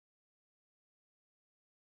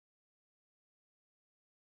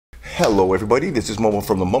Hello everybody, this is Momo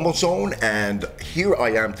from the TheMomoZone, and here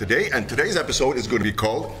I am today, and today's episode is going to be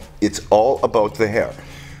called It's All About the Hair.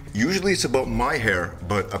 Usually it's about my hair,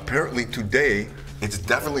 but apparently today it's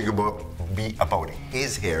definitely about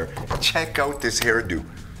his hair. Check out this hairdo.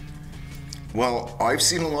 Well, I've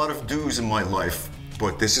seen a lot of do's in my life,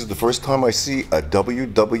 but this is the first time I see a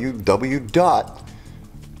www dot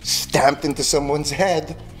stamped into someone's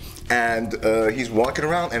head. And he's walking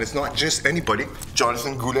around, and it's not just anybody.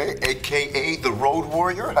 Jonathan Goulet, aka the Road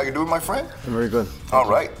Warrior. How you doing, my friend? I'm very good. All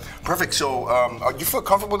right, perfect. So, do you feel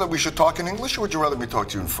comfortable that we should talk in English, or would you rather me talk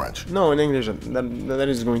to you in French? No, in English. That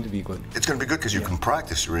is going to be good. It's going to be good because you can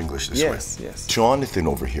practice your English this way. Yes. Jonathan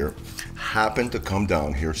over here happened to come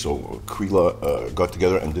down here, so Crila got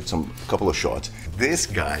together and did a couple of shots. This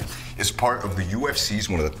guy is part of the UFC. He's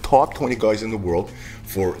one of the top 20 guys in the world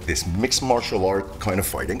for this mixed martial art kind of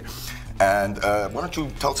fighting. And why don't you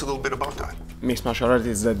tell us a little bit about that? Mixed martial art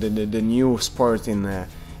is the new sport in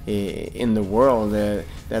the world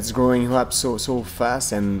that's growing up so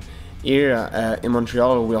fast. And here in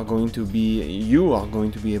Montreal, you are going to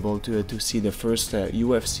be able to see the first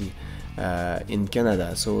UFC in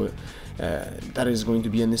Canada. So that is going to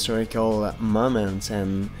be an historical moment,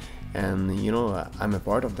 and you know, I'm a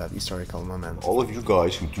part of that historical moment. All of you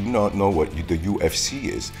guys who do not know what the UFC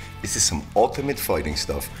is, this is some ultimate fighting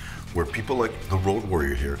stuff where people like the Road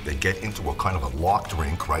Warrior here, they get into a kind of a locked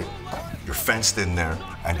rink, right? You're fenced in there,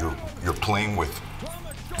 and you're playing with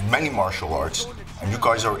many martial arts, and you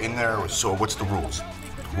guys are in there. So what's the rules?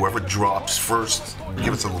 Whoever drops first,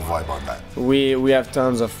 give us a little vibe on that. We have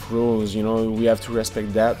tons of rules, you know. We have to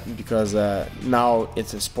respect that because now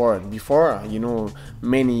it's a sport. Before, you know,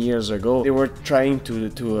 many years ago, they were trying to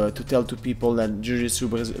tell to people that Jiu-Jitsu,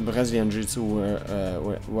 Brazilian Jiu-Jitsu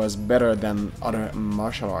was better than other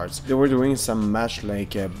martial arts. They were doing some match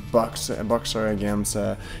like a boxer against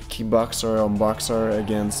a kickboxer or boxer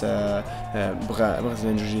against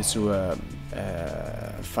Brazilian Jiu-Jitsu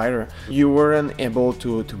fighter. You weren't able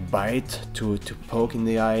to bite, to poke in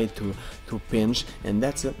the eye, to pinch, and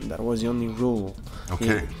that's it. That was the only rule.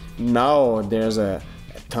 Okay. Now there's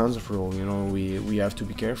tons of rules. You know, we have to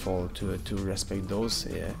be careful to respect those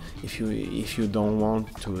if you don't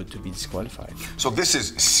want to be disqualified. So this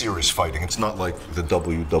is serious fighting. It's not like the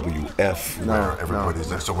WWF where everybody's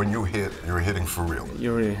there. So when you hit, you're hitting for real.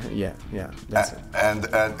 Yeah. That's it.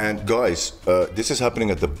 And guys, this is happening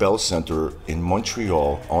at the Bell Center in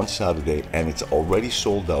Montreal on Saturday, and it's already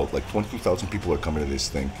sold out. Like 22,000 people are coming to this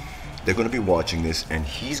thing. They're going to be watching this, and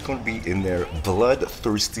he's going to be in there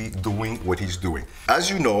bloodthirsty doing what he's doing. As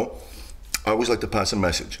you know, I always like to pass a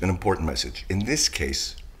message, an important message. In this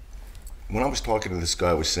case, when I was talking to this guy,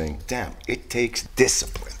 I was saying, damn, it takes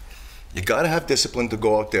discipline. You got to have discipline to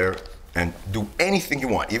go out there and do anything you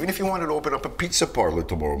want. Even if you wanted to open up a pizza parlor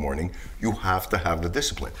tomorrow morning, you have to have the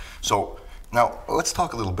discipline. So now let's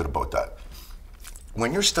talk a little bit about that.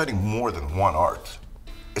 When you're studying more than one art,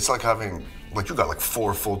 it's like having, like you got like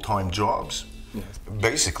 4 full-time jobs, yes,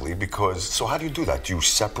 basically, because, so how do you do that? Do you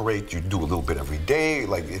separate, you do a little bit every day?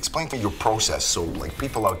 Like, explain to me your process so like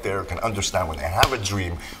people out there can understand when they have a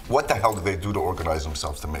dream, what the hell do they do to organize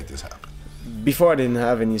themselves to make this happen? Before I didn't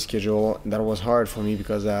have any schedule. That was hard for me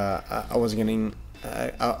because I was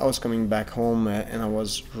coming back home and I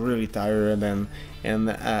was really tired, and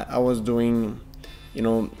I was doing, you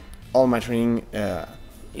know, all my training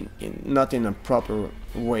not in a proper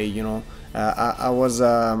way, you know. That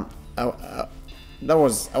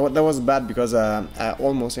was bad because I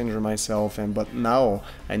almost injured myself, but now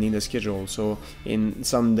I need a schedule. So in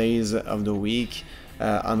some days of the week,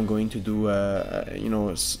 I'm going to do you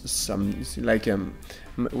know, some like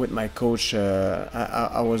with my coach.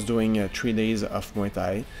 I was doing 3 days of Muay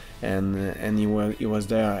Thai, and he was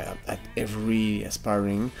there at every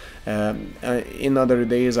sparring. In other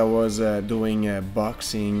days I was doing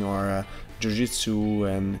boxing or Jiu-Jitsu,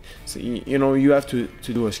 and so, you know, you have to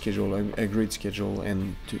do a schedule, a great schedule,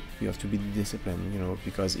 and you have to be disciplined, you know,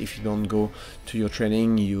 because if you don't go to your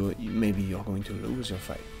training, maybe you're going to lose your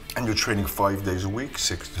fight. And you're training 5 days a week?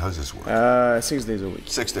 6? How does this work? 6 days a week.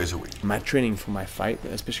 6 days a week. My training for my fight,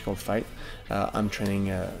 a special fight, I'm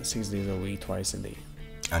training 6 days a week, twice a day.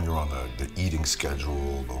 And you're on the eating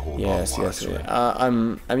schedule, the whole yes. Right?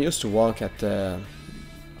 I'm used to walk at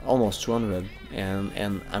almost 200,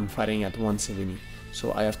 and I'm fighting at 170,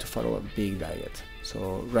 so I have to follow a big diet.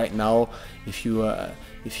 So right now, if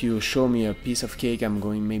you show me a piece of cake, I'm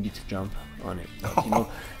going maybe to jump on it. But, you know,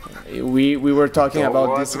 we were talking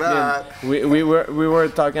about discipline. We were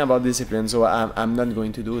talking about discipline. So I'm not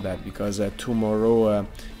going to do that because tomorrow,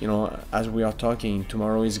 you know, as we are talking,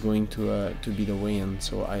 tomorrow is going to be the weigh-in.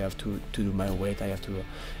 So I have to do my weight. I have to.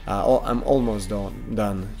 I'm almost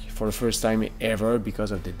done for the first time ever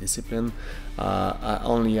because of the discipline. I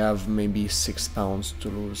only have maybe 6 pounds to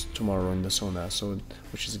lose tomorrow in the sauna, so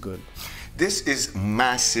which is good. This is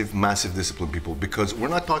massive, massive discipline, people, because we're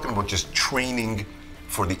not talking about just training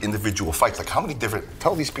for the individual fights. Like, how many different,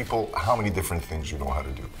 tell these people how many different things you know how to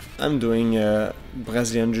do. I'm doing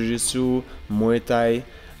Brazilian Jiu-Jitsu, Muay Thai,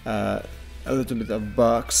 a little bit of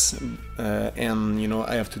box, and, you know,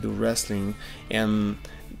 I have to do wrestling, and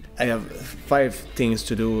I have 5 things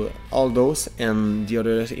to do, all those, and the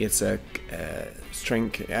other, it's a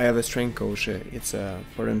strength. I have a strength coach. It's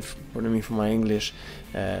pardon me for my English,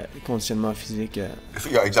 conditionnement physique.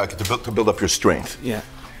 Yeah, exactly, to build up your strength. Yeah.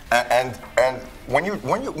 And when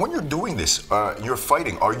you're doing this, you're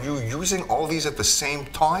fighting. Are you using all these at the same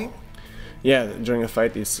time? Yeah, during a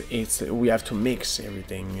fight, it's we have to mix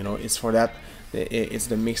everything. You know, it's for that. It's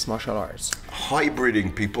the mixed martial arts.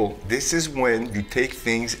 Hybriding, people. This is when you take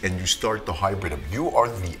things and you start to hybrid them. You are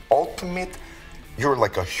the ultimate. You're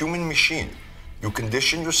like a human machine. You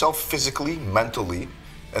condition yourself physically, mentally,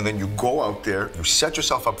 and then you go out there, you set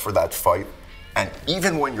yourself up for that fight, and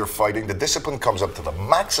even when you're fighting, the discipline comes up to the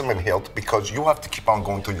maximum hilt because you have to keep on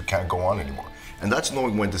going till you can't go on anymore. And that's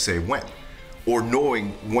knowing when to say when, or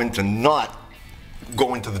knowing when to not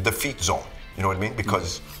go into the defeat zone. You know what I mean?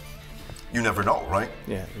 Because you never know, right?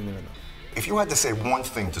 Yeah, you never know. If you had to say one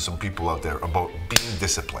thing to some people out there about being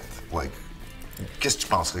disciplined, like, qu'est-ce que tu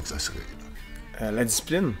penserais que ça serait? La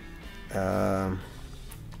discipline,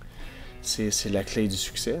 c'est la clé du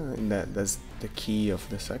succès. That's the key of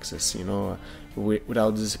the success. You know,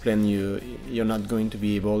 without discipline, you're not going to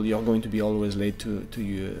be able. You're going to be always late to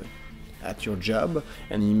you at your job,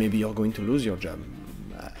 and maybe you're going to lose your job.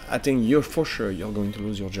 I think you're for sure you're going to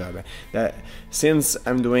lose your job. That since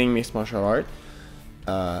I'm doing mixed martial art,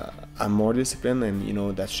 I'm more disciplined, and you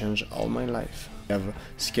know that changed all my life. I have a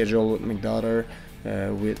schedule with my daughter,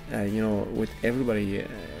 with you know, with everybody.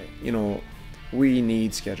 You know, we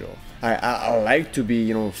need schedule. I like to be,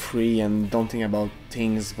 you know, free and don't think about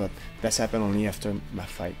things, but that's happened only after my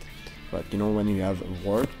fight. But you know, when you have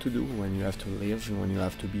work to do, when you have to live, when you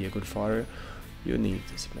have to be a good father, you need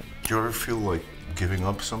discipline. Do you ever feel like giving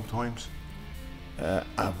up sometimes?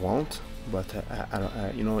 I won't, but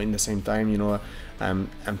you know, in the same time, you know,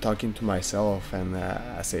 I'm talking to myself, and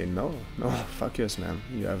I say no, focus, man.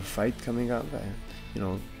 You have a fight coming up, you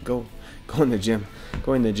know, go in the gym,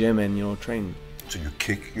 and you know, train. So you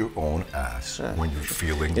kick your own ass when you're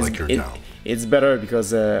feeling like you're down. It's better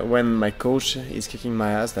because when my coach is kicking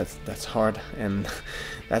my ass, that's hard, and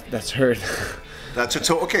that's hurt. That's it.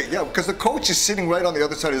 So okay, yeah, because the coach is sitting right on the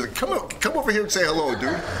other side. He's like, come over here and say hello,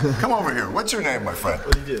 dude. Come over here. What's your name, my friend?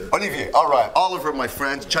 Olivier. All right, Oliver, my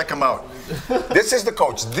friend. Check him out. This is the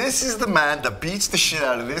coach. This is the man that beats the shit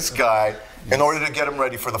out of this guy in order to get him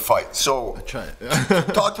ready for the fight. So, I try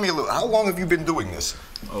it. Talk to me a little. How long have you been doing this?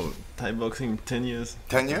 Oh, Thai boxing, 10 years.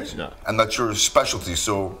 10 years? Yeah. And that's your specialty.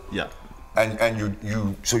 So yeah. And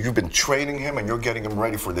so you've been training him and you're getting him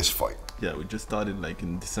ready for this fight. Yeah, we just started like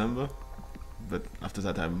in December, but after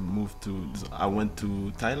that I went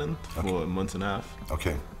to Thailand for a month and a half.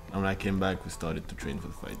 Okay. And when I came back, we started to train for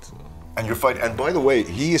the fight. So. And you're fighting. And by the way,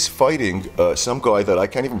 he is fighting some guy that I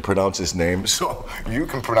can't even pronounce his name, so you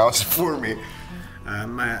can pronounce it for me.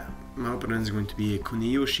 My opponent is going to be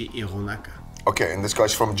Kuniyoshi Hironaka. Okay, and this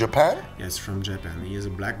guy's from Japan? Yes, from Japan. He is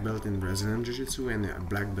a black belt in Brazilian Jiu-Jitsu and a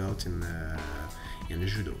black belt in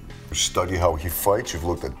Judo. You study how he fights, you've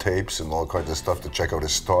looked at tapes and all kinds of stuff to check out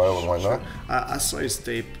his style and whatnot? Sure. I saw his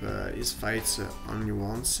tape, his fights only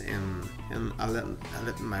once, and I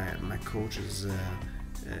let my coaches,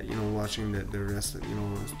 you know, watching the rest of, you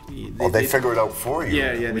know. They figure it out for you?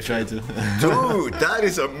 Yeah, we try to. Dude, that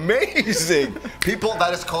is amazing! People,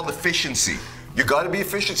 that is called efficiency. You gotta be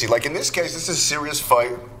efficiency. Like in this case, this is a serious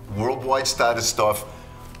fight, worldwide status stuff,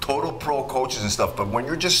 total pro coaches and stuff, but when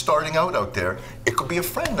you're just starting out there, it could be a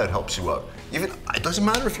friend that helps you out. Even, it doesn't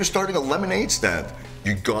matter if you're starting a lemonade stand,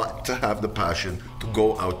 you got to have the passion to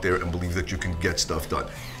go out there and believe that you can get stuff done.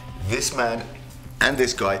 This man and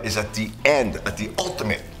this guy is at the end, at the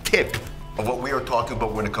ultimate tip of what we are talking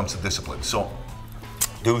about when it comes to discipline. So,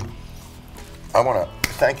 dude, I wanna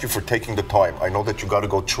thank you for taking the time. I know that you got to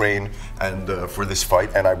go train and for this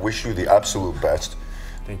fight, and I wish you the absolute best.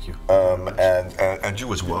 Thank you. And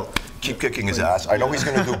you as well. Keep kicking his ass. I know he's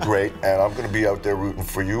going to do great, and I'm going to be out there rooting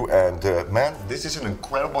for you. And man, this is an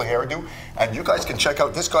incredible hairdo. And you guys can check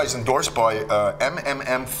out, this guy's endorsed by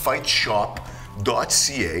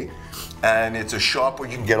mmmfightshop.ca. And it's a shop where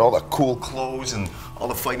you can get all the cool clothes and all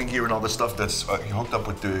the fighting gear and all the stuff that's hooked up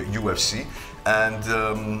with the UFC. And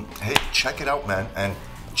hey, check it out, man. And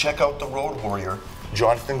check out the Road Warrior,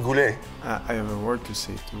 Jonathan Goulet. I have a word to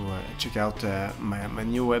say to check out my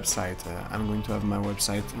new website. I'm going to have my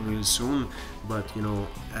website real soon, but you know,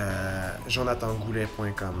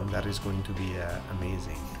 jonathangoulet.com. That is going to be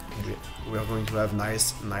amazing. We are going to have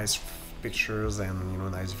nice pictures and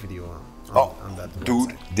nice video on that website.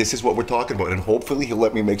 Dude, this is what we're talking about, and hopefully he'll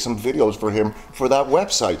let me make some videos for him for that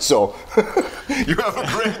website. So you have a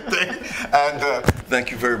great day, and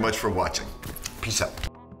thank you very much for watching. Peace out.